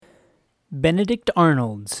Benedict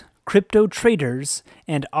Arnolds, Crypto Traders,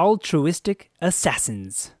 and Altruistic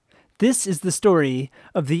Assassins. This is the story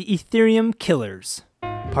of the Ethereum Killers,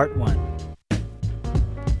 Part 1.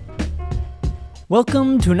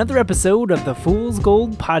 Welcome to another episode of the Fool's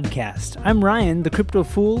Gold Podcast. I'm Ryan, the Crypto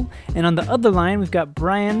Fool, and on the other line we've got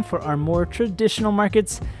Brian for our more traditional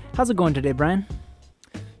markets. How's it going today, Brian?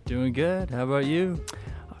 Doing good. How about you?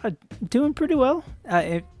 Doing pretty well.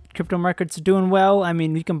 Crypto markets are doing well. I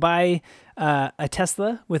mean, you can buy a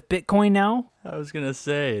Tesla with Bitcoin now. I was going to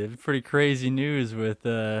say, pretty crazy news with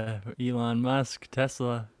Elon Musk,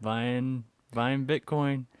 Tesla, buying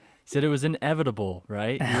Bitcoin. He said it was inevitable,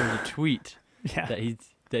 right? There was a tweet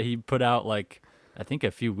that he put out, like, I think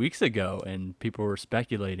a few weeks ago, and people were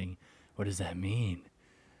speculating, what does that mean?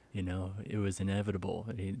 You know, it was inevitable.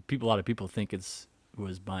 A lot of people think it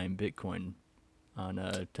was buying Bitcoin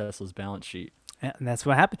on Tesla's balance sheet. Yeah, and that's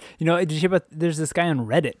what happened. You know, did you hear about, there's this guy on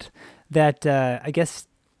Reddit that I guess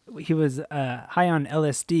he was high on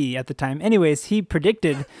LSD at the time. Anyways, he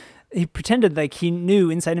pretended like he knew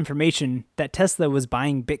inside information that Tesla was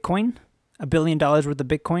buying Bitcoin, $1 billion worth of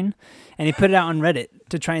Bitcoin, and he put it out on Reddit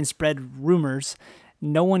to try and spread rumors.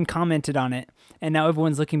 No one commented on it. And now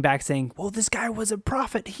everyone's looking back saying, well, this guy was a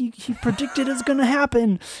prophet. He predicted it's going to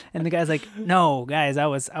happen. And the guy's like, no, guys, I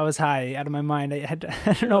was high out of my mind. I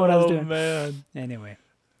don't know what I was doing. Oh, man. Anyway.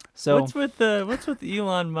 So what's with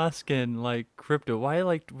Elon Musk and like crypto? Why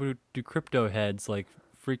do crypto heads like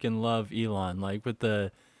freaking love Elon? Like with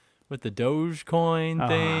the Dogecoin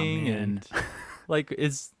thing and like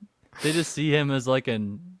they just see him as like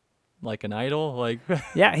an idol, like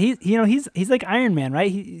yeah, he's like Iron Man, right?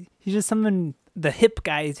 He's just someone the hip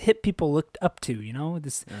people looked up to, you know,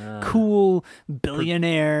 this cool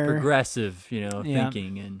billionaire, progressive,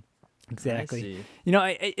 thinking and exactly. You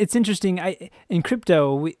know, it's interesting. In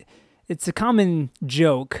crypto, it's a common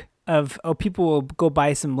joke of people will go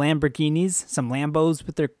buy some Lamborghinis, some Lambos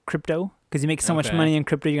with their crypto because you make so much money in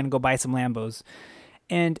crypto, you're gonna go buy some Lambos,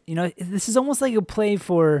 and you know this is almost like a play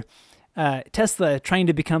for Tesla trying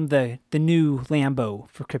to become the new Lambo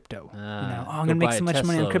for crypto. I'm going to make so much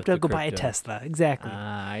money on crypto, go buy a Tesla. Exactly.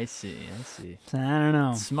 I see. So, I don't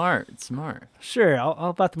know. It's smart. Sure, all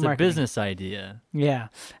about the marketing. It's a business idea. Yeah.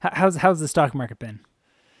 How's the stock market been?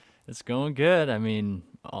 It's going good. I mean,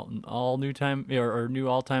 all new time or new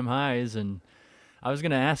all-time highs. And I was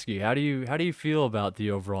going to ask you, how do you feel about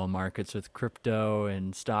the overall markets with crypto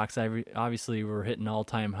and stocks? Obviously, we're hitting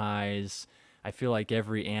all-time highs. I feel like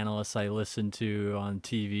every analyst I listen to on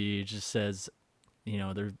TV just says,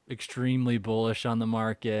 they're extremely bullish on the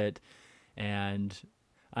market. And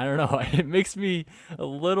I don't know, it makes me a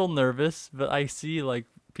little nervous, but I see like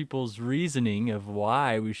people's reasoning of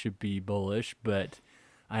why we should be bullish. But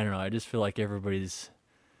I don't know, I just feel like everybody's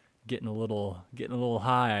getting a little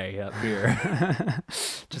high up here.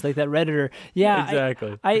 Just like that Redditor. Yeah,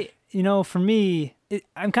 exactly. I for me,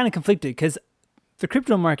 I'm kind of conflicted because the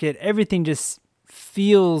crypto market, everything just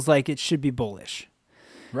feels like it should be bullish.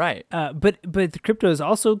 Right. But the crypto is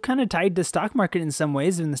also kind of tied to stock market in some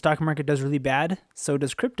ways. And the stock market does really bad, so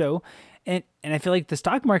does crypto. And I feel like the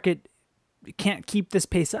stock market can't keep this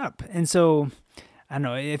pace up. And so, I don't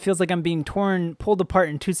know, it feels like I'm being pulled apart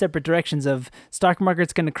in two separate directions of stock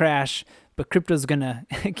market's going to crash, but crypto's going to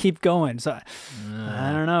keep going. So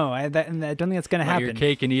I don't know. I don't think that's going to happen. Your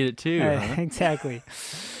cake and eat it too. Huh? Exactly.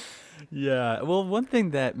 Yeah. Well, one thing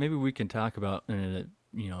that maybe we can talk about in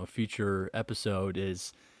a future episode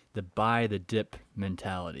is the buy the dip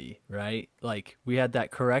mentality, right? Like we had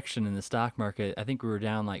that correction in the stock market. I think we were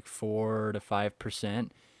down like 4 to 5%,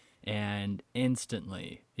 and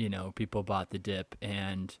instantly, people bought the dip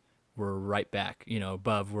and we're right back,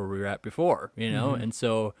 above where we were at before, Mm-hmm. And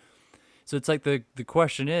so it's like the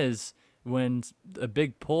question is, when a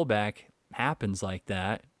big pullback happens like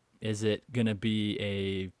that, is it going to be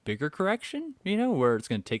a bigger correction, where it's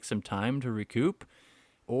going to take some time to recoup?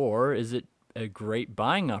 Or is it a great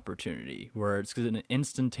buying opportunity where it's going to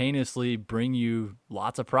instantaneously bring you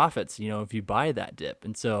lots of profits, if you buy that dip?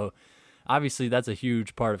 And so obviously that's a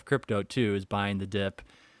huge part of crypto too, is buying the dip.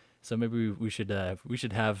 So maybe we should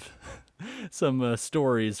have some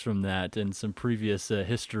stories from that and some previous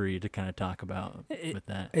history to kind of talk about with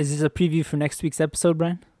that. Is this a preview for next week's episode,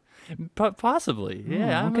 Brian? Possibly,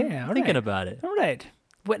 yeah. Okay, I'm thinking about it. All right,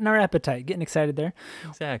 whetting our appetite, getting excited there.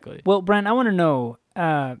 Exactly. Well, Brian, I want to know,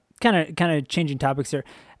 kind of changing topics here.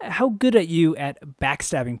 How good are you at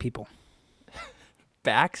backstabbing people?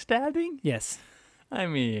 Backstabbing? Yes. I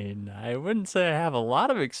mean, I wouldn't say I have a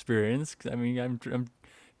lot of experience. I mean, I'm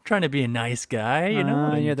trying to be a nice guy,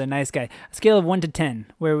 You're the nice guy. A scale of 1 to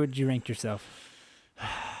 10, where would you rank yourself?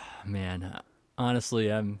 Man,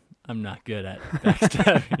 honestly, I'm I'm not good at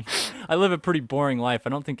backstabbing. I live a pretty boring life. I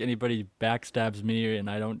don't think anybody backstabs me, and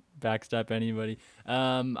I don't backstab anybody.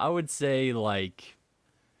 I would say like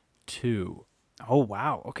 2. Oh,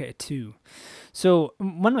 wow. Okay, 2. So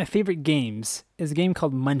one of my favorite games is a game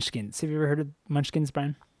called Munchkins. Have you ever heard of Munchkins,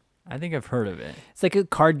 Brian? I think I've heard of it. It's like a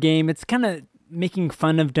card game. It's kind of making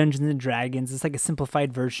fun of Dungeons and Dragons. It's like a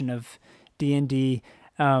simplified version of D&D,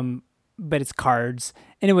 but it's cards.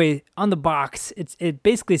 Anyway, on the box, it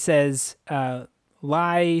basically says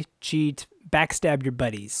lie, cheat, backstab your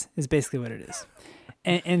buddies is basically what it is.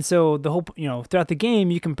 And so the whole, throughout the game,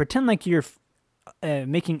 you can pretend like you're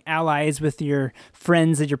making allies with your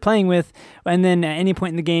friends that you're playing with, and then at any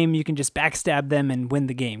point in the game, you can just backstab them and win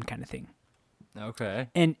the game kind of thing. Okay.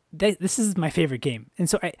 And this is my favorite game. And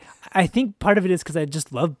so I think part of it is because I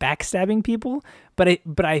just love backstabbing people, but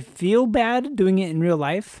I feel bad doing it in real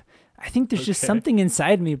life. I think there's just something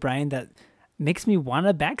inside me, Brian, that makes me want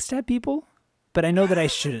to backstab people, but I know that I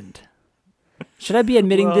shouldn't. Should I be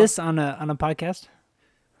admitting this on a podcast?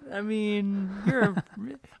 I mean,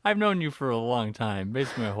 I've known you for a long time,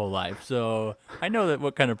 basically my whole life, so I know that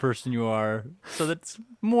what kind of person you are, so that's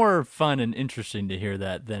more fun and interesting to hear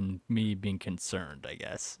that than me being concerned, I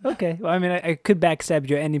guess. Okay. Well, I mean, I could backstab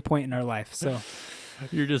you at any point in our life, so.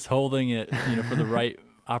 You're just holding it, for the right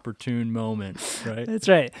opportune moment, right? That's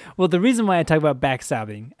right. Well, the reason why I talk about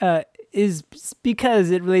backstabbing is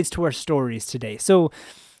because it relates to our stories today. So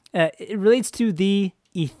it relates to the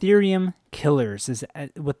Ethereum killers is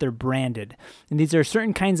what they're branded. And these are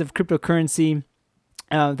certain kinds of cryptocurrency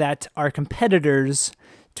that are competitors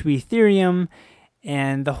to Ethereum,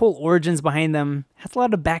 and the whole origins behind them has a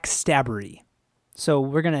lot of backstabbery. So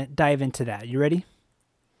we're going to dive into that. You ready?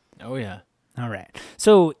 Oh, yeah. All right.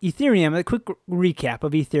 So Ethereum, a quick recap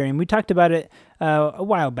of Ethereum. We talked about it a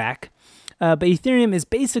while back, but Ethereum is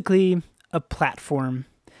basically a platform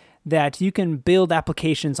that you can build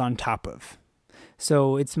applications on top of.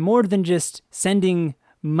 So it's more than just sending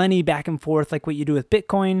money back and forth like what you do with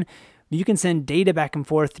Bitcoin. You can send data back and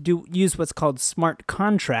forth, use what's called smart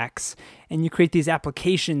contracts, and you create these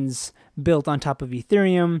applications built on top of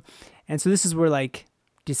Ethereum. And so this is where like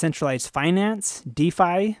decentralized finance,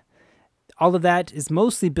 DeFi, all of that is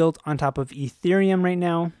mostly built on top of Ethereum right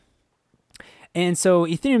now. And so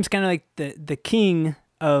Ethereum's kind of like the king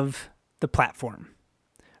of the platform.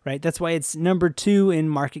 Right, that's why it's number 2 in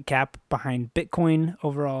market cap behind Bitcoin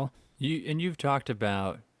overall. You've talked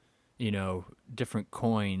about, different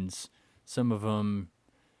coins. Some of them,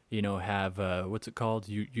 have what's it called?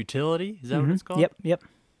 Utility? Is that what it's called? Yep.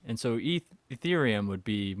 And so Ethereum would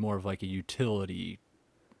be more of like a utility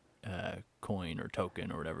coin or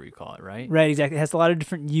token or whatever you call it, right? Right, exactly. It has a lot of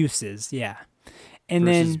different uses. Yeah, and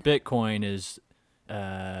versus then Bitcoin is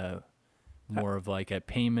more of like a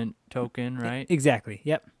payment token, right? Exactly.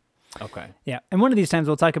 Yep. Okay. Yeah, and one of these times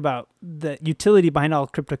we'll talk about the utility behind all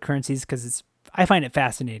cryptocurrencies because I find it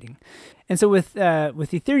fascinating. And so with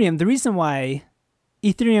Ethereum, the reason why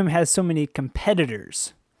Ethereum has so many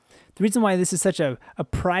competitors, the reason why this is such a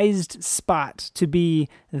prized spot to be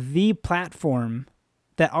the platform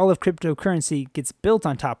that all of cryptocurrency gets built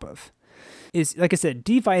on top of is, like I said,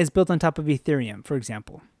 DeFi is built on top of Ethereum, for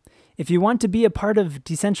example. If you want to be a part of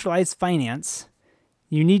decentralized finance,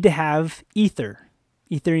 you need to have Ether,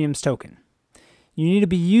 Ethereum's token. You need to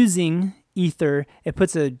be using Ether. It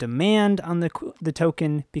puts a demand on the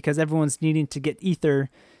token because everyone's needing to get Ether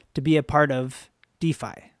to be a part of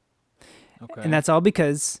DeFi. Okay. And that's all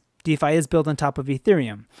because DeFi is built on top of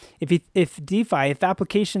Ethereum. If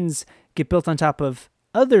applications get built on top of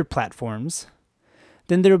other platforms,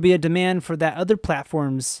 then there will be a demand for that other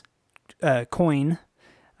platform's coin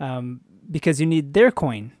because you need their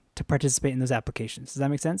coin to participate in those applications. Does that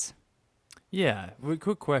make sense? Yeah.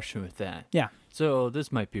 Quick question with that. Yeah. So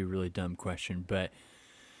this might be a really dumb question, but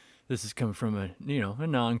this is coming from a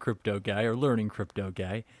non-crypto guy or learning crypto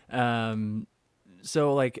guy.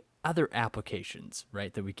 So like other applications,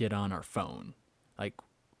 right, that we get on our phone, like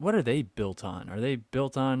what are they built on? Are they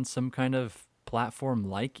built on some kind of platform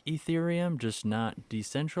like Ethereum, just not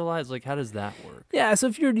decentralized? Like, how does that work? Yeah, so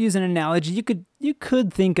if you were to use an analogy, you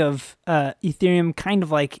could think of Ethereum kind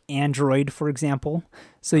of like Android, for example.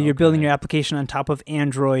 So you're building your application on top of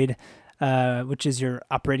Android, which is your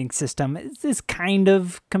operating system. It's kind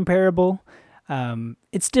of comparable.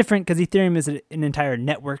 It's different because Ethereum is an entire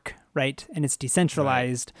network, right? And it's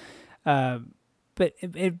decentralized. Right. But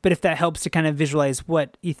if that helps to kind of visualize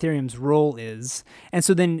what Ethereum's role is. And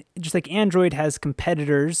so then just like Android has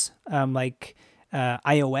competitors like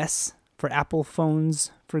iOS for Apple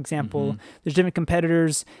phones, for example, there's different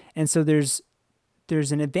competitors. And so there's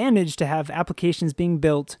an advantage to have applications being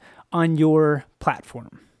built on your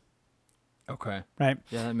platform. Okay. right?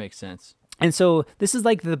 Yeah, that makes sense. And so this is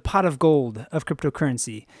like the pot of gold of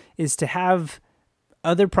cryptocurrency, is to have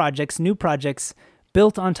other projects, new projects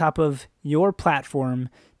built on top of your platform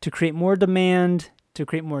to create more demand, to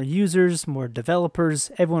create more users, more developers,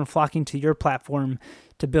 everyone flocking to your platform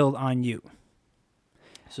to build on you.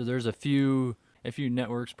 So there's a few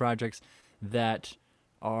networks projects that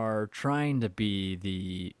are trying to be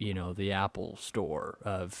the Apple store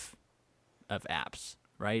of apps,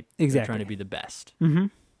 right? Exactly. They're trying to be the best. Mm-hmm.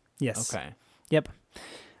 Yes. Okay. Yep.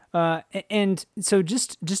 And so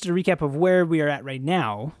just a recap of where we are at right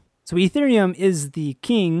now. So Ethereum is the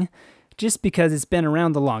king just because it's been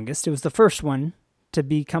around the longest. It was the first one to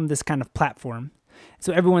become this kind of platform.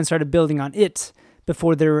 So everyone started building on it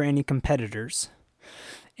before there were any competitors.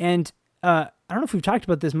 And I don't know if we've talked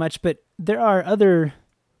about this much, but there are other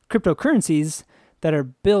cryptocurrencies that are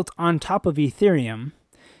built on top of Ethereum.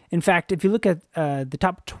 In fact, if you look at the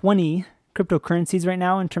top 20 cryptocurrencies right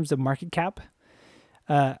now in terms of market cap,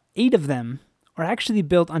 8 of them are actually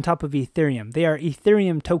built on top of Ethereum. They are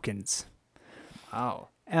Ethereum tokens. Wow.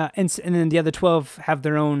 And then the other 12 have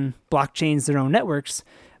their own blockchains, their own networks,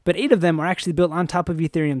 but 8 of them are actually built on top of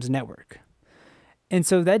Ethereum's network. And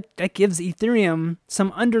so that gives Ethereum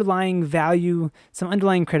some underlying value, some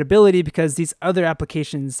underlying credibility, because these other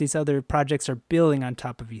applications, these other projects are building on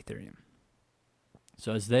top of Ethereum.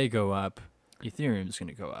 So as they go up, Ethereum is going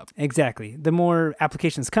to go up. Exactly. The more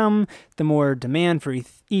applications come, the more demand for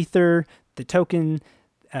Ether, the token,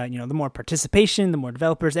 the more participation, the more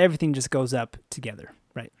developers, everything just goes up together,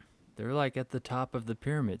 right? They're like at the top of the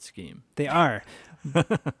pyramid scheme. They are.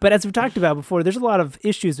 But as we've talked about before, there's a lot of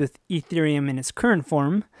issues with Ethereum in its current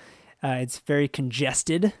form. It's very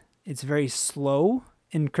congested. It's very slow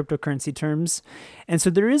in cryptocurrency terms. And so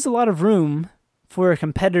there is a lot of room for a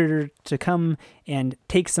competitor to come and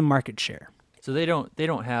take some market share. So they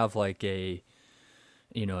don't have like a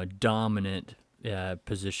dominant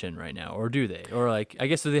position right now, or do they? Or like, I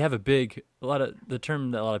guess, do they have the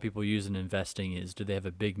term that a lot of people use in investing is, do they have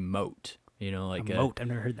a big moat? Like a moat. I've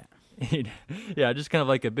never heard that. Yeah, just kind of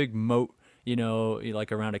like a big moat,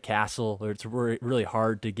 like around a castle, or it's really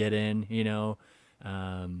hard to get in,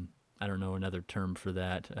 I don't know another term for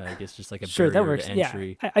that. I guess just like a sure, barrier that works. to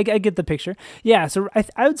entry. Yeah, I get the picture. Yeah, so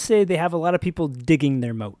I would say they have a lot of people digging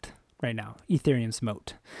their moat right now, Ethereum's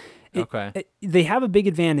moat. Okay. They have a big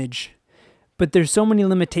advantage, but there's so many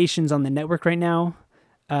limitations on the network right now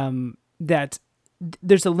that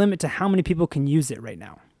there's a limit to how many people can use it right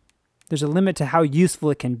now. There's a limit to how useful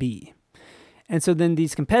it can be. And so then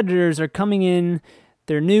these competitors are coming in,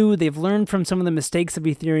 they're new, they've learned from some of the mistakes of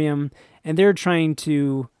Ethereum, and they're trying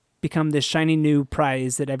to become this shiny new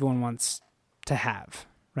prize that everyone wants to have,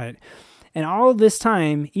 right? And all this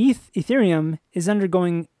time, Ethereum is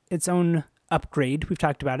undergoing its own upgrade. We've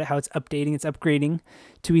talked about it, how it's updating, it's upgrading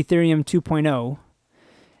to Ethereum 2.0.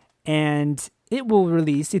 And it will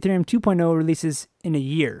release, Ethereum 2.0 releases in a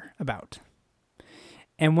year about.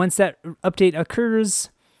 And once that update occurs,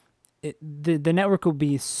 the network will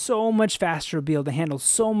be so much faster, will be able to handle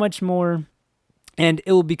so much more, and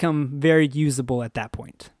it will become very usable at that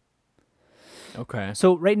point. Okay.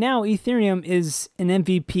 So right now, Ethereum is an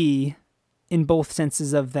MVP in both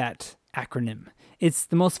senses of that acronym. It's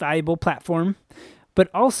the most valuable platform, but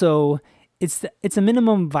also it's a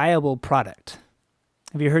minimum viable product.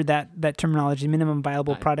 Have you heard that terminology, minimum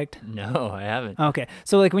viable product? No, I haven't. Okay.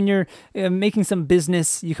 So like when you're making some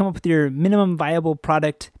business, you come up with your minimum viable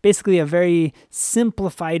product, basically a very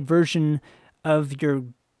simplified version of your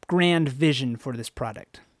grand vision for this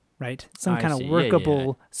product, right? Some kind of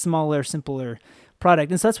workable, smaller, simpler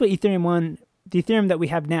product. And so that's what the Ethereum that we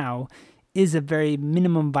have now is a very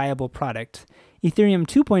minimum viable product. Ethereum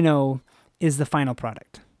 2.0 is the final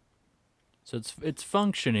product. So it's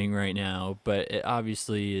functioning right now, but it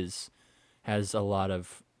obviously has a lot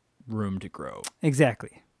of room to grow.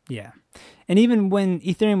 Exactly. Yeah. And even when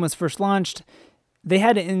Ethereum was first launched, they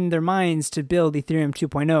had it in their minds to build Ethereum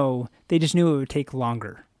 2.0. They just knew it would take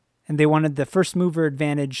longer. And they wanted the first mover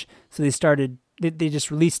advantage, so they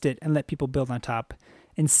just released it and let people build on top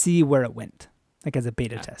and see where it went, like as a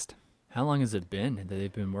beta test. How long has it been that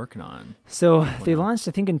they've been working on? So they launched,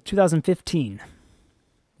 I think, in 2015.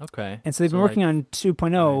 Okay. And so they've been working on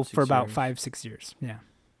 2.0 for about years. 5-6 years. Yeah.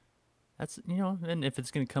 That's, and if it's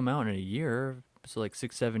going to come out in a year, so like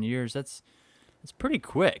 6-7 years, that's pretty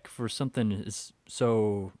quick for something is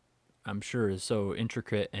so, I'm sure, is so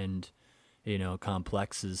intricate and,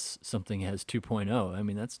 complex as something has 2.0. I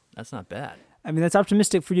mean, that's not bad. I mean, that's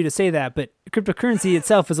optimistic for you to say that, but cryptocurrency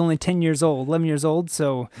itself is only 10 years old, 11 years old,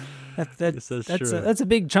 so that's a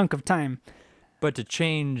big chunk of time. But to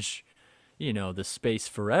change, the space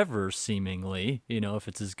forever, seemingly, if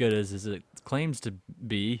it's as good as it claims to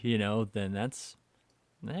be, then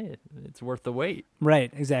hey, it's worth the wait.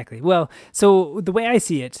 Right, exactly. Well, so the way I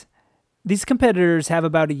see it, these competitors have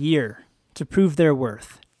about a year to prove their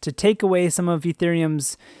worth, to take away some of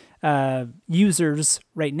Ethereum's users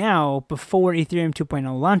right now before Ethereum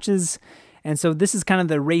 2.0 launches. And so this is kind of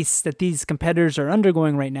the race that these competitors are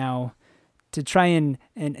undergoing right now to try and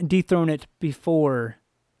dethrone it before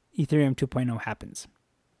Ethereum 2.0 happens.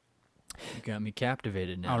 You got me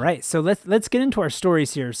captivated now. All right, so let's get into our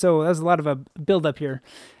stories here. So that was a lot of a build up here.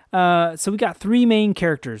 So we got three main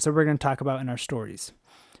characters that we're going to talk about in our stories.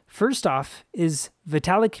 First off is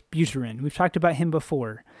Vitalik Buterin. We've talked about him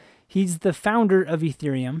before. He's the founder of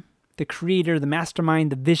Ethereum, the creator, the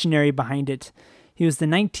mastermind, the visionary behind it. He was the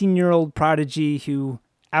 19-year-old prodigy who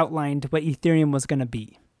outlined what Ethereum was going to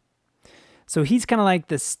be. So he's kind of like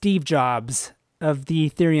the Steve Jobs of the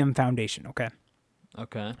Ethereum Foundation, okay?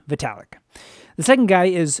 Okay. Vitalik. The second guy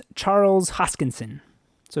is Charles Hoskinson.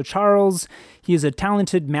 So Charles, he is a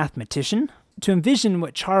talented mathematician. To envision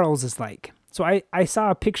what Charles is like, so I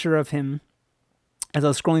saw a picture of him as I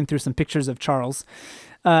was scrolling through some pictures of Charles.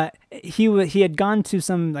 He had gone to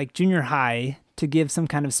some like junior high to give some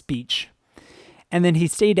kind of speech. And then he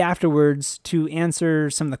stayed afterwards to answer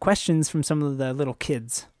some of the questions from some of the little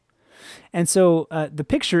kids. And so the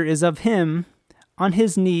picture is of him on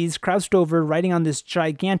his knees, crouched over, writing on this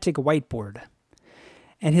gigantic whiteboard.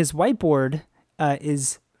 And his whiteboard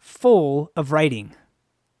is full of writing.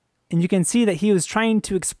 And you can see that he was trying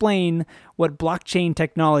to explain what blockchain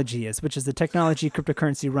technology is, which is the technology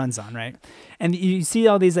cryptocurrency runs on, right? And you see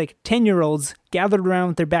all these like 10-year-olds gathered around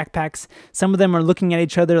with their backpacks. Some of them are looking at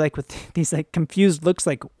each other like with these like confused looks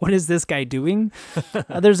like, what is this guy doing?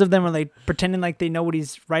 Others of them are like pretending like they know what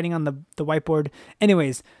he's writing on the whiteboard.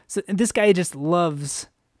 Anyways, so this guy just loves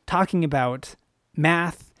talking about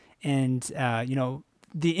math and,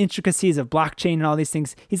 the intricacies of blockchain and all these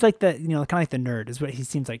things. He's like the, kind of like the nerd is what he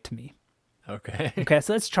seems like to me. Okay. Okay,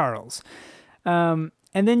 so that's Charles. And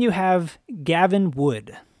then you have Gavin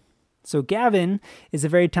Wood. So Gavin is a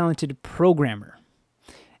very talented programmer.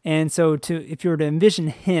 And so if you were to envision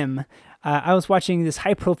him, I was watching this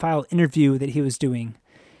high-profile interview that he was doing.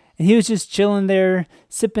 And he was just chilling there,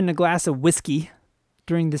 sipping a glass of whiskey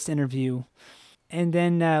during this interview. And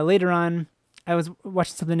then later on, I was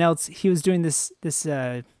watching something else. He was doing this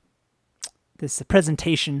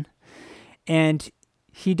presentation, and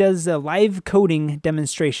he does a live coding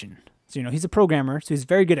demonstration. So, he's a programmer, so he's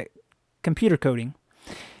very good at computer coding.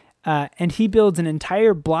 And he builds an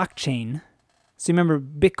entire blockchain. So remember,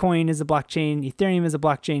 Bitcoin is a blockchain, Ethereum is a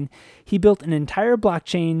blockchain. He built an entire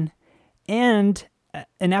blockchain and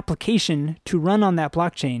an application to run on that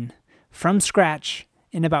blockchain from scratch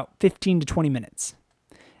in about 15 to 20 minutes.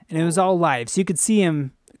 And it was all live, so you could see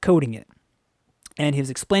him coding it. And he was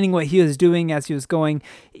explaining what he was doing as he was going.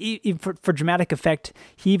 For dramatic effect,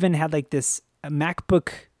 he even had like this MacBook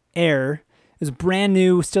Air. It was brand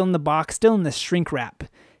new, still in the box, still in the shrink wrap.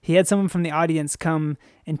 He had someone from the audience come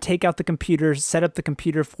and take out the computer, set up the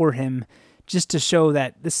computer for him, just to show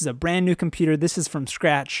that this is a brand new computer, this is from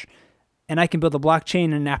scratch, and I can build a blockchain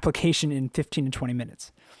and an application in 15 to 20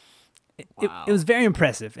 minutes. Wow. It was very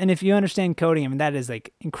impressive. And if you understand coding, I mean, that is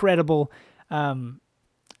like incredible.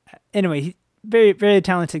 Anyway, very, very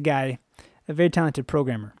talented guy, a very talented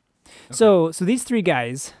programmer. Okay. So these three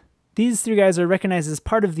guys are recognized as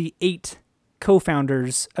part of the 8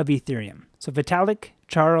 co-founders of Ethereum. So Vitalik,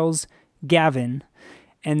 Charles, Gavin,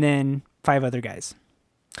 and then 5 other guys.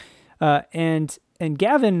 And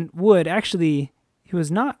Gavin Wood, actually, he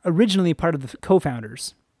was not originally part of the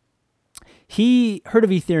co-founders. He heard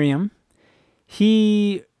of Ethereum.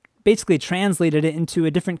 He basically translated it into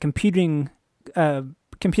a different computer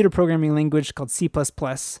programming language called C++.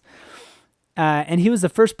 And he was the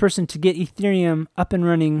first person to get Ethereum up and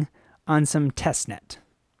running on some testnet.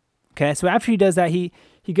 Okay, so after he does that, he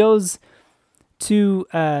goes to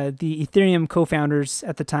the Ethereum co-founders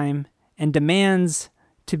at the time and demands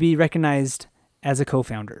to be recognized as a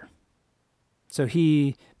co-founder. So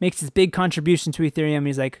he makes this big contribution to Ethereum.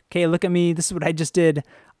 He's like, okay, look at me. This is what I just did.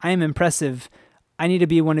 I am impressive. I need to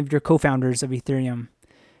be one of your co-founders of Ethereum.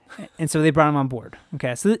 And so they brought him on board.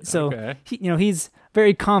 Okay, so okay. He's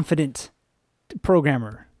very confident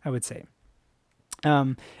programmer, I would say.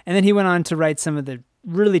 And then he went on to write some of the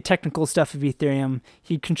really technical stuff of Ethereum.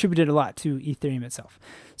 He contributed a lot to Ethereum itself.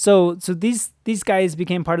 So these guys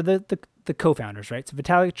became part of the co-founders, right? So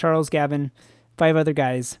Vitalik, Charles, Gavin, 5 other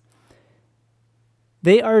guys.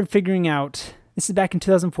 They are figuring out, this is back in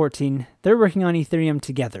 2014, they're working on Ethereum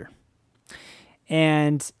together.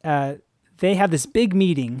 And they have this big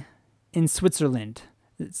meeting in Switzerland.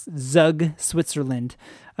 It's Zug, Switzerland,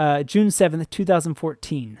 June 7th,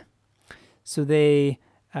 2014. So they,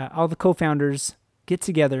 all the co-founders get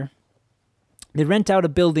together. They rent out a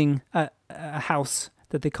building, a house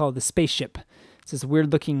that they call the Spaceship. It's this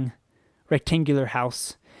weird-looking rectangular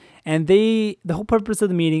house. And the whole purpose of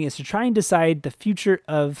the meeting is to try and decide the future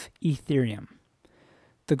of Ethereum.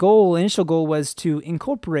 The initial goal was to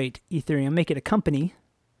incorporate Ethereum, make it a company.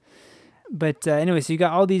 But anyway, so you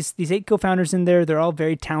got all these 8 co-founders in there. They're all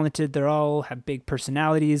very talented. They all have big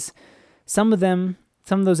personalities. Some of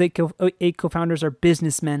those 8 co-founders are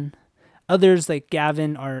businessmen. Others, like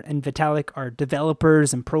Gavin and Vitalik, are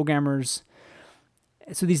developers and programmers.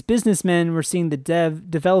 So these businessmen were seeing the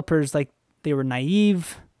developers like they were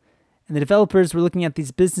naive, and the developers were looking at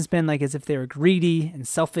these businessmen like as if they were greedy and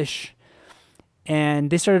selfish. And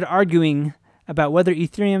they started arguing about whether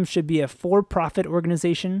Ethereum should be a for-profit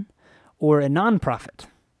organization or a non-profit.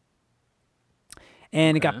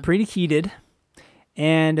 And It got pretty heated.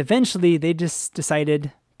 And eventually they just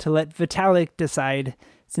decided to let Vitalik decide,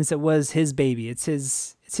 since it was his baby. It's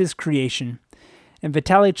his creation. And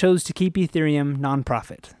Vitalik chose to keep Ethereum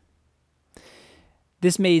non-profit.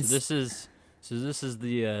 This is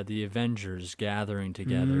the Avengers gathering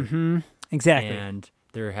together. Mm-hmm. Exactly. And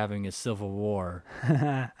they're having a civil war.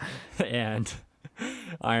 And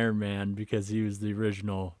Iron Man, because he was the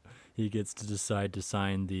original, he gets to decide to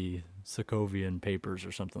sign the Sokovian Papers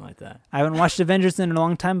or something like that. I haven't watched Avengers in a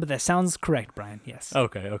long time, but that sounds correct, Brian. Yes.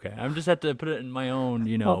 Okay. I'm just have to put it in my own,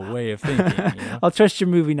 way of thinking. I'll trust your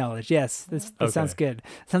movie knowledge. Yes, that sounds good.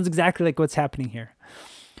 Sounds exactly like what's happening here.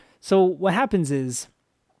 So what happens is,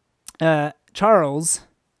 Charles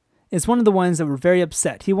is one of the ones that were very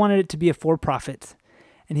upset. He wanted it to be a for-profit,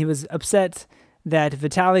 and he was upset that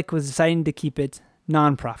Vitalik was deciding to keep it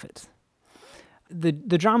non-profit. The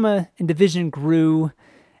drama and division grew,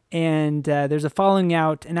 and there's a falling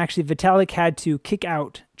out, and actually Vitalik had to kick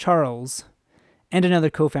out Charles and another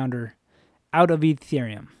co-founder out of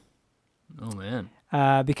Ethereum. Oh, man.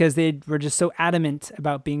 Because they were just so adamant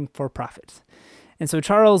about being for-profit. And so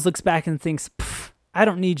Charles looks back and thinks, I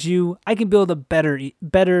don't need you. I can build a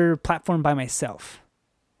better platform by myself.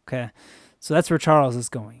 Okay, so that's where Charles is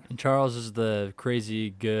going. And Charles is the crazy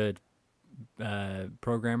good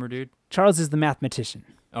programmer dude? Charles is the mathematician.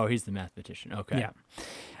 Oh, he's the mathematician. Okay. Yeah.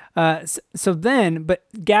 But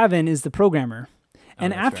Gavin is the programmer.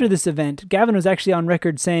 And after this event, Gavin was actually on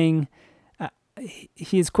record saying,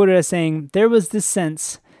 he is quoted as saying, there was this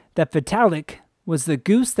sense that Vitalik was the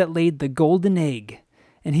goose that laid the golden egg,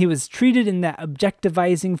 and he was treated in that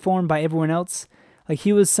objectivizing form by everyone else like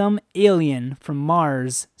he was some alien from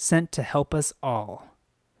Mars sent to help us all.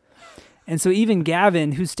 And so even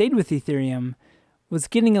Gavin, who stayed with Ethereum, was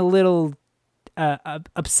getting a little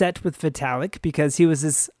upset with Vitalik because he was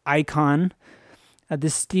this icon,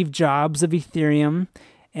 this Steve Jobs of Ethereum.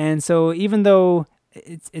 And so even though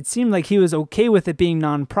it seemed like he was okay with it being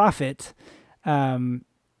non-profit,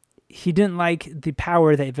 he didn't like the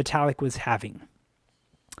power that Vitalik was having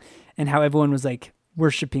and how everyone was like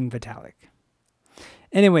worshiping Vitalik.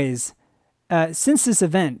 Anyways, since this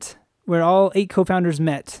event where all 8 co-founders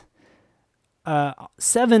met,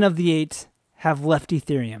 7 of the 8 have left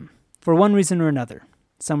Ethereum for one reason or another.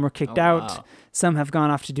 Some were kicked out. Wow. Some have gone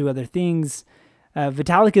off to do other things.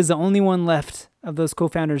 Vitalik is the only one left of those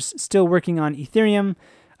co-founders still working on Ethereum.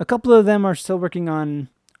 A couple of them are still working on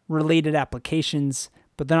related applications,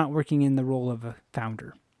 but they're not working in the role of a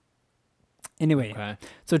founder. Anyway,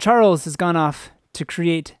 So Charles has gone off to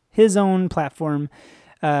create his own platform.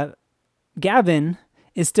 Gavin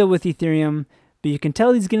is still with Ethereum, but you can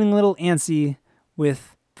tell he's getting a little antsy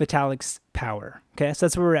with Vitalik's power. Okay, so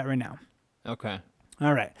that's where we're at right now. Okay.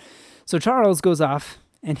 All right. So Charles goes off,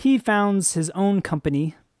 and he founds his own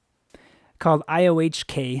company called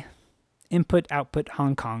IOHK, Input Output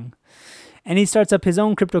Hong Kong. And he starts up his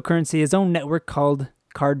own cryptocurrency, his own network called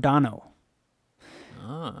Cardano.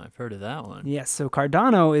 I've heard of that one. Yes, so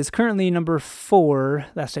Cardano is currently number 4,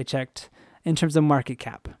 last I checked, in terms of market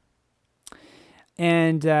cap.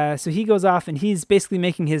 And so he goes off and he's basically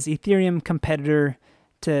making his Ethereum competitor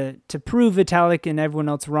to prove Vitalik and everyone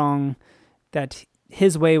else wrong, that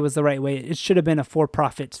his way was the right way. It should have been a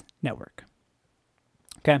for-profit network.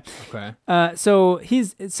 Okay. So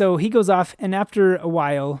he goes off, and after a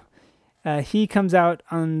while, he comes out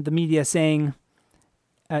on the media saying,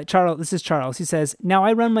 this is Charles. He says, "Now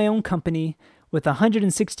I run my own company with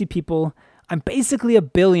 160 people. I'm basically a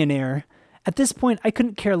billionaire. At this point, I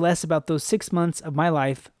couldn't care less about those 6 months of my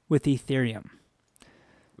life with Ethereum."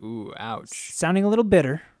 Ooh, ouch. Sounding a little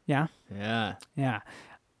bitter. Yeah. Yeah. Yeah.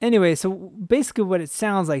 Anyway, so basically what it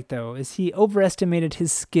sounds like, though, is he overestimated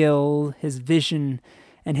his skill, his vision,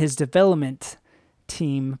 and his development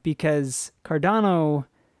team because Cardano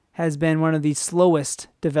has been one of the slowest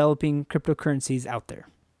developing cryptocurrencies out there.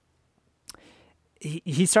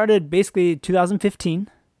 He started basically 2015,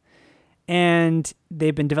 and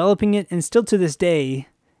they've been developing it, and still to this day,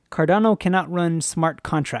 Cardano cannot run smart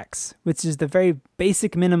contracts, which is the very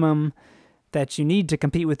basic minimum that you need to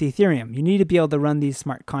compete with Ethereum. You need to be able to run these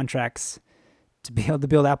smart contracts to be able to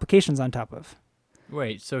build applications on top of.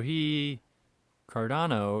 Wait, so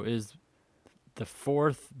Cardano is the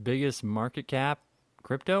fourth biggest market cap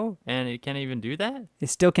crypto, and it can't even do that? It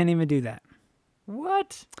still can't even do that.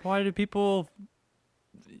 What? Why do people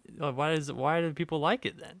like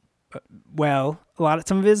it then? Well,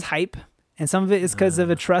 some of it is hype, and some of it is because of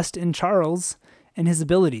a trust in Charles and his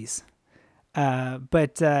abilities.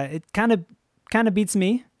 But it kind of beats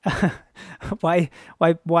me. why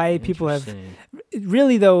people have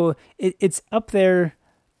really, though, it's up there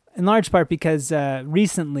in large part because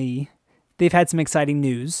recently they've had some exciting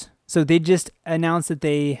news. So they just announced that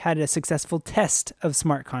they had a successful test of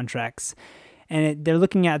smart contracts, and they're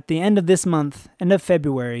looking at the end of this month, end of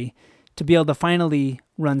February, to be able to finally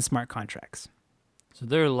run smart contracts. So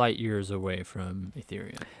they're light years away from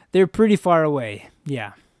Ethereum. They're pretty far away,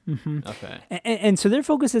 yeah. Mm-hmm. Okay. And so their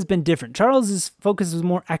focus has been different. Charles's focus was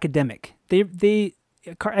more academic. They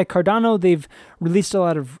at Cardano, they've released a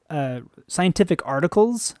lot of scientific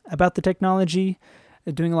articles about the technology,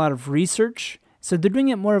 doing a lot of research. So they're doing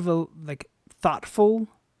it more of a thoughtful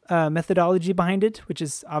methodology behind it, which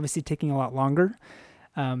is obviously taking a lot longer.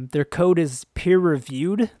 Their code is peer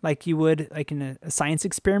reviewed, like you would in a science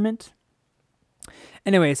experiment.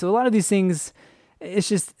 Anyway, so a lot of these things, it's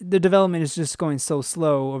just the development is just going so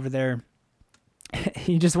slow over there.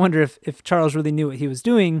 You just wonder if Charles really knew what he was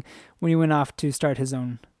doing when he went off to start his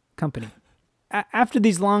own company. After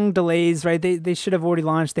these long delays, right, they should have already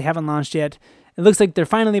launched. They haven't launched yet. It looks like they're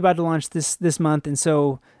finally about to launch this month, and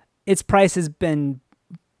so its price has been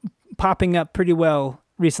popping up pretty well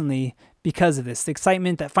recently because of this. The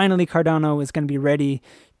excitement that finally Cardano is going to be ready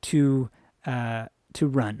to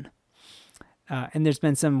run. And there's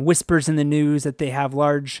been some whispers in the news that they have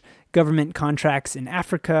large government contracts in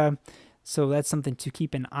Africa. So that's something to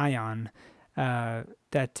keep an eye on,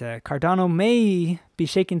 that Cardano may be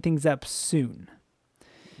shaking things up soon.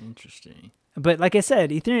 Interesting. But like I said,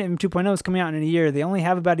 Ethereum 2.0 is coming out in a year. They only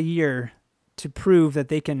have about a year to prove that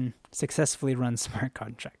they can successfully run smart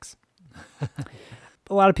contracts.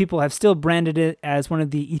 A lot of people have still branded it as one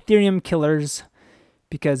of the Ethereum killers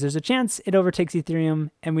because there's a chance it overtakes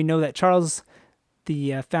Ethereum, and we know that Charles,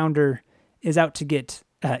 the founder, is out to get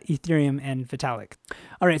Ethereum and Vitalik.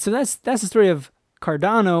 All right, so that's the story of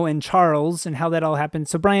Cardano and Charles and how that all happened.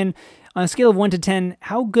 So Brian, on a scale of 1 to 10,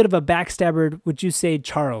 how good of a backstabber would you say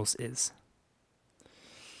Charles is?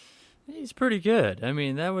 He's pretty good. I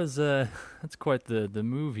mean, that's quite the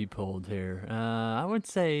move he pulled here. I would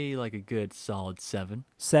say like a good solid 7.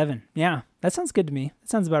 7, yeah, that sounds good to me. That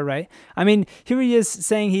sounds about right. I mean, here he is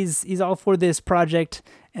saying he's all for this project,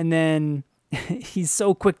 and then he's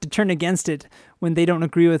so quick to turn against it when they don't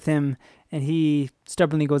agree with him, and he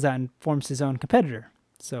stubbornly goes out and forms his own competitor.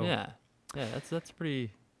 So yeah, that's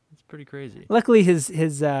pretty crazy. Luckily,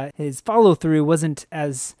 his follow through wasn't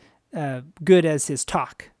as good as his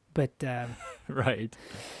talk. But right.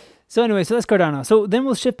 So anyway, so that's Cardano. So then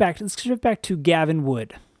let's shift back to Gavin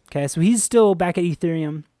Wood. Okay, so he's still back at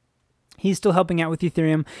Ethereum. He's still helping out with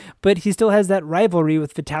Ethereum, but he still has that rivalry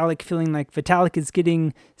with Vitalik, feeling like Vitalik is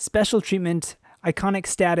getting special treatment, iconic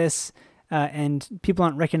status, and people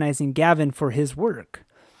aren't recognizing Gavin for his work.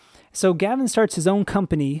 So Gavin starts his own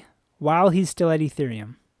company while he's still at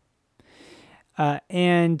Ethereum.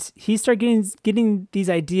 And he starts getting these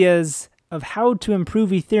ideas of how to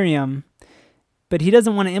improve Ethereum, but he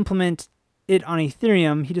doesn't want to implement it on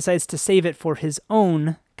Ethereum. He decides to save it for his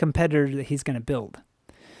own competitor that he's going to build.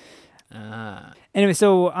 Anyway,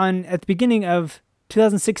 so at the beginning of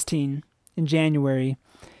 2016, in January,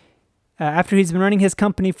 after he's been running his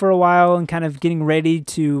company for a while and kind of getting ready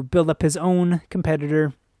to build up his own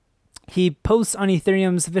competitor, he posts on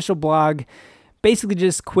Ethereum's official blog, basically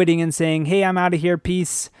just quitting and saying, "Hey, I'm out of here,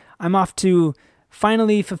 peace. I'm off to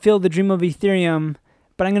finally fulfill the dream of Ethereum,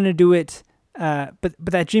 but I'm going to do it, but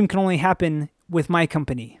that dream can only happen with my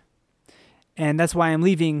company. And that's why I'm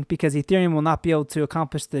leaving, because Ethereum will not be able to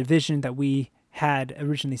accomplish the vision that we had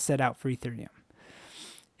originally set out for Ethereum."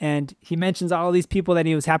 And he mentions all these people that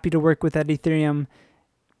he was happy to work with at Ethereum,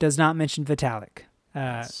 does not mention Vitalik.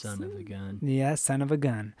 Son of a gun. Yeah, son of a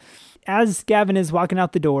gun. As Gavin is walking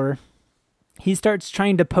out the door, he starts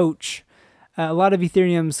trying to poach a lot of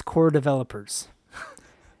Ethereum's core developers.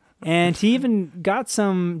 And he even got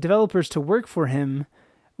some developers to work for him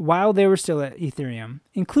while they were still at Ethereum,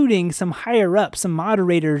 including some higher up, some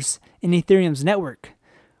moderators in Ethereum's network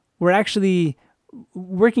were actually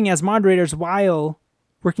working as moderators while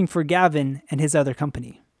working for Gavin and his other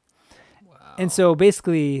company. Wow. And so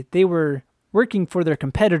basically they were working for their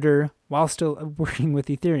competitor while still working with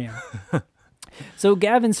Ethereum. So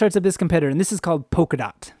Gavin starts up this competitor, and this is called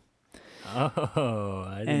Polkadot. Oh,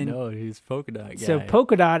 I didn't know he's Polkadot guy. So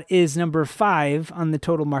Polkadot is number 5 on the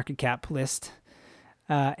total market cap list.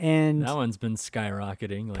 And that one's been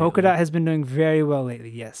skyrocketing lately. Polkadot has been doing very well lately,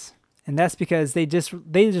 yes. And that's because they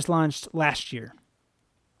just launched last year.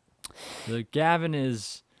 So Gavin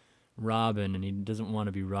is Robin, and he doesn't want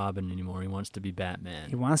to be Robin anymore. He wants to be Batman.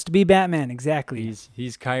 He wants to be Batman, exactly.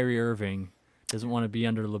 He's Kyrie Irving, doesn't want to be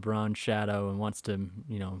under LeBron's shadow, and wants to,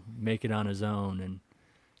 make it on his own and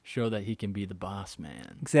show that he can be the boss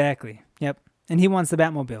man. Exactly. Yep. And he wants the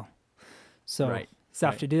Batmobile. So right. He's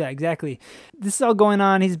off to do that. Exactly. This is all going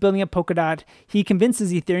on. He's building up Polkadot. He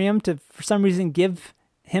convinces Ethereum to, for some reason, give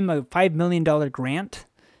him a $5 million grant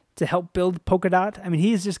to help build Polkadot. I mean,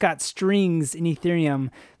 he's just got strings in Ethereum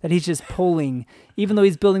that he's just pulling. Even though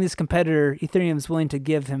he's building this competitor, Ethereum's willing to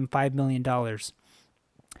give him $5 million.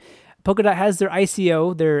 Polkadot has their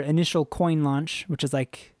ICO, their initial coin launch, which is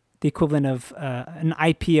like the equivalent of an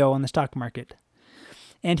IPO on the stock market.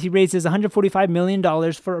 And he raises $145 million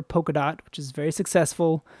for Polkadot, which is very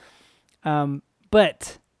successful.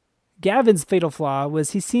 But Gavin's fatal flaw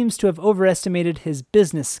was he seems to have overestimated his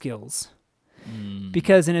business skills.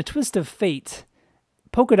 Because in a twist of fate,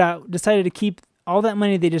 Polkadot decided to keep all that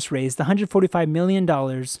money they just raised, the $145 million,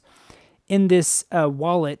 in this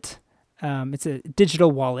wallet. It's a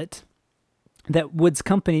digital wallet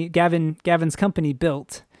that Gavin's company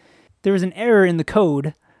built. There was an error in the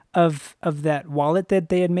code of that wallet that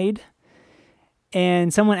they had made,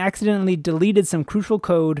 and someone accidentally deleted some crucial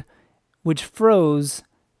code which froze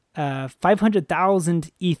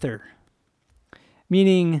 500,000 Ether,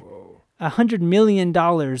 meaning $100 million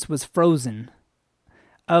was frozen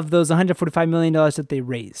of those $145 million that they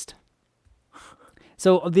raised.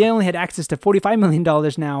 So they only had access to $45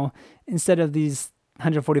 million now instead of these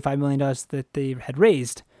 $145 million that they had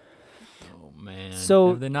raised. Man, so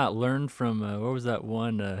have they not learned from what was that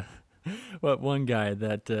one one guy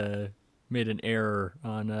that made an error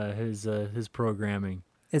on his programming?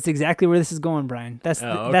 It's exactly where this is going, Brian. That's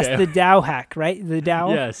okay. the DAO hack, right? The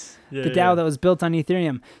DAO. Yes. Yeah, the DAO that was built on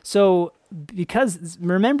Ethereum. So because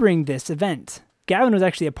remembering this event, Gavin was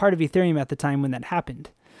actually a part of Ethereum at the time when that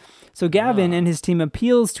happened. So Gavin and his team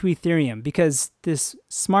appeals to Ethereum because this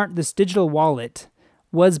digital wallet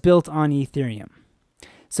was built on Ethereum.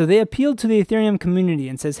 So they appealed to the Ethereum community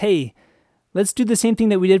and says, hey, let's do the same thing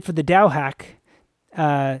that we did for the DAO hack.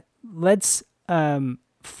 Let's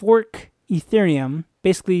fork Ethereum,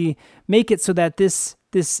 basically make it so that this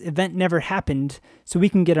event never happened so we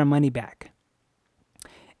can get our money back.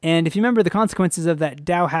 And if you remember the consequences of that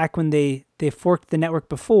DAO hack when they forked the network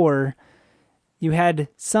before, you had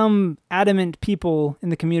some adamant people in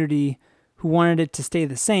the community who wanted it to stay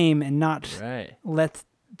the same and not let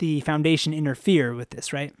the foundation interfere with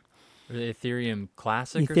this, right? The Ethereum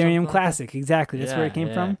Classic Ethereum Classic, like exactly. That's where it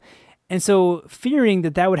came from. And so fearing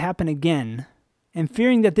that would happen again, and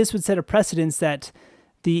fearing that this would set a precedence that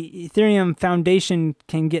the Ethereum Foundation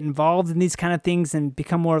can get involved in these kind of things and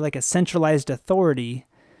become more like a centralized authority,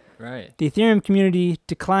 right? The Ethereum community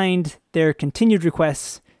declined their continued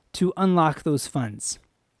requests to unlock those funds.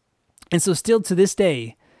 And so still to this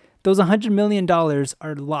day, those $100 million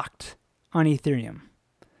are locked on Ethereum.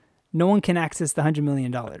 No one can access the $100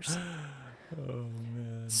 million. Oh,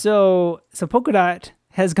 man. So Polkadot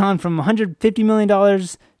has gone from $150 million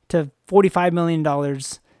to $45 million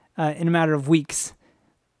in a matter of weeks.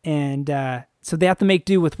 And so they have to make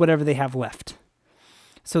do with whatever they have left.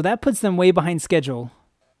 So that puts them way behind schedule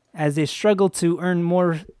as they struggle to earn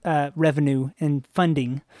more revenue and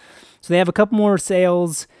funding. So they have a couple more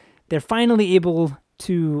sales. They're finally able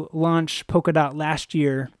to launch Polkadot last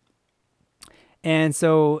year. And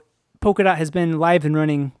so Polkadot has been live and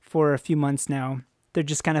running for a few months now. They're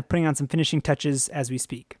just kind of putting on some finishing touches as we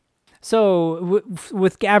speak. So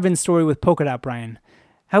with Gavin's story with Polkadot, Brian,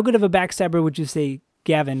 how good of a backstabber would you say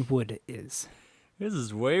Gavin Wood is? This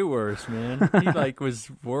is way worse, man. He was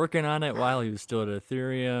working on it while he was still at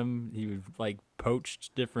Ethereum. He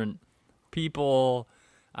poached different people.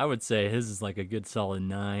 I would say his is like a good solid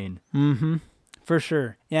 9. Mm-hmm. For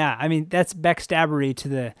sure. Yeah. I mean, that's backstabbery to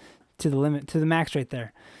the limit, to the max right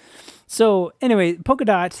there. So anyway,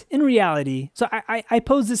 Polkadot, in reality, so I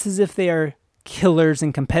pose this as if they are killers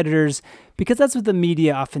and competitors, because that's what the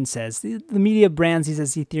media often says. The media brands these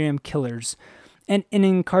as Ethereum killers. And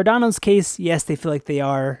in Cardano's case, yes, they feel like they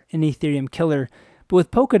are an Ethereum killer. But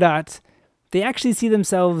with Polkadot, they actually see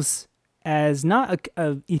themselves as not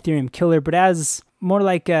a Ethereum killer, but as more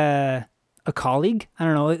like a colleague. I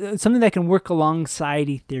don't know, something that can work alongside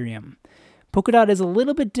Ethereum. Polkadot is a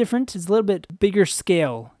little bit different. It's a little bit bigger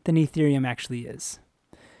scale than Ethereum actually is.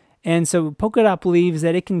 And so Polkadot believes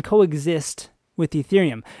that it can coexist with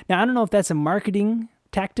Ethereum. Now, I don't know if that's a marketing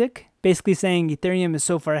tactic, basically saying Ethereum is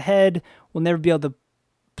so far ahead, we'll never be able to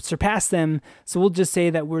surpass them, so we'll just say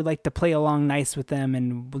that we're like to play along nice with them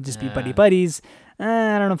and we'll just be buddies.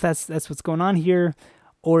 I don't know if that's what's going on here,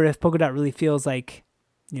 or if Polkadot really feels like,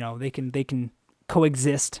 they can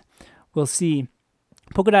coexist. We'll see.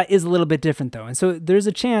 Polkadot is a little bit different though, and so there's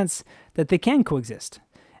a chance that they can coexist.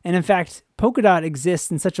 And in fact, Polkadot exists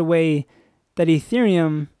in such a way that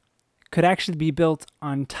Ethereum could actually be built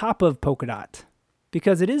on top of Polkadot,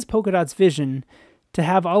 because it is Polkadot's vision to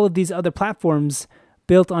have all of these other platforms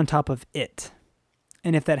built on top of it.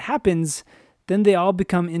 And if that happens, then they all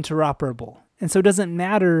become interoperable. And so it doesn't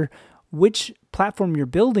matter which platform you're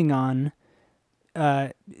building on,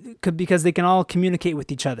 because they can all communicate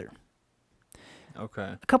with each other.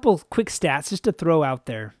 Okay. A couple quick stats just to throw out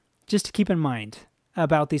there, just to keep in mind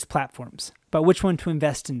about these platforms, about which one to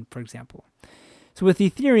invest in, for example. So with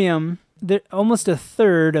Ethereum, almost a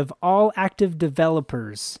third of all active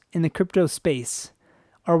developers in the crypto space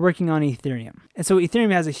are working on Ethereum. And so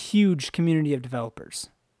Ethereum has a huge community of developers.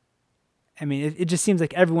 I mean, it just seems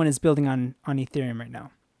like everyone is building on Ethereum right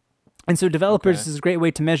now. And so developers is a great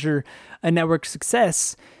way to measure a network's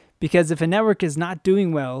success, because if a network is not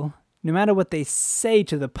doing well, no matter what they say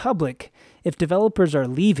to the public, if developers are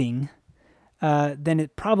leaving, then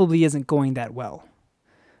it probably isn't going that well.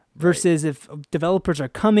 Versus if developers are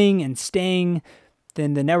coming and staying,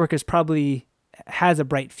 then the network has a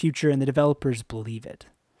bright future and the developers believe it.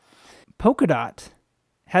 Polkadot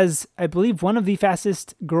has, I believe, one of the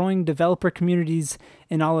fastest growing developer communities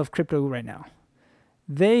in all of crypto right now.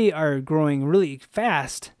 They are growing really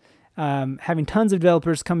fast, having tons of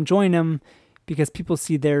developers come join them because people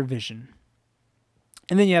see their vision.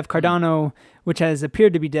 And then you have Cardano, which has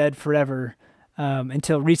appeared to be dead forever,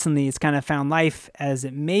 until recently it's kind of found life, as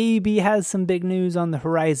it maybe has some big news on the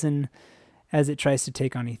horizon as it tries to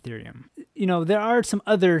take on Ethereum. There are some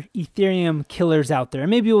other Ethereum killers out there.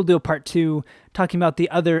 Maybe we'll do a part 2 talking about the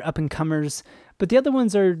other up-and-comers, but the other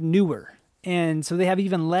ones are newer, and so they have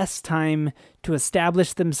even less time to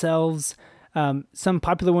establish themselves. Some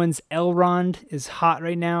popular ones, Elrond is hot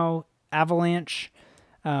right now, Avalanche,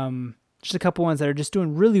 just a couple ones that are just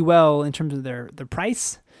doing really well in terms of their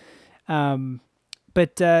price.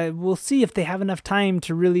 But we'll see if they have enough time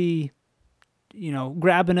to really,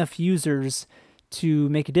 grab enough users to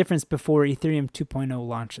make a difference before Ethereum 2.0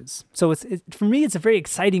 launches. So for me, it's a very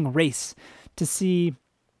exciting race to see,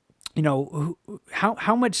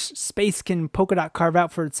 how much space can Polkadot carve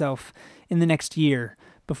out for itself in the next year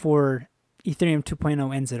before Ethereum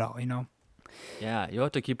 2.0 ends it all, Yeah, you'll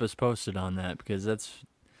have to keep us posted on that, because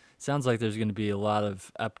sounds like there's going to be a lot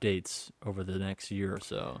of updates over the next year or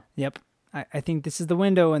so. Yep. I think this is the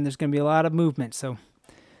window, and there's going to be a lot of movement, so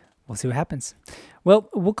we'll see what happens. Well,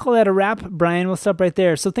 we'll call that a wrap, Brian. We'll stop right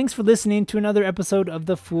there. So thanks for listening to another episode of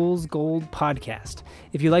the Fool's Gold podcast.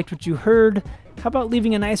 If you liked what you heard, how about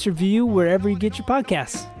leaving a nice review wherever you get your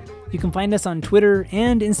podcasts? You can find us on Twitter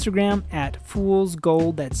and Instagram at Fool's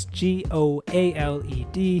Gold. That's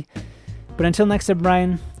GOALED. But until next time,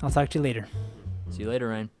 Brian, I'll talk to you later. See you later,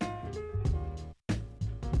 Ryan.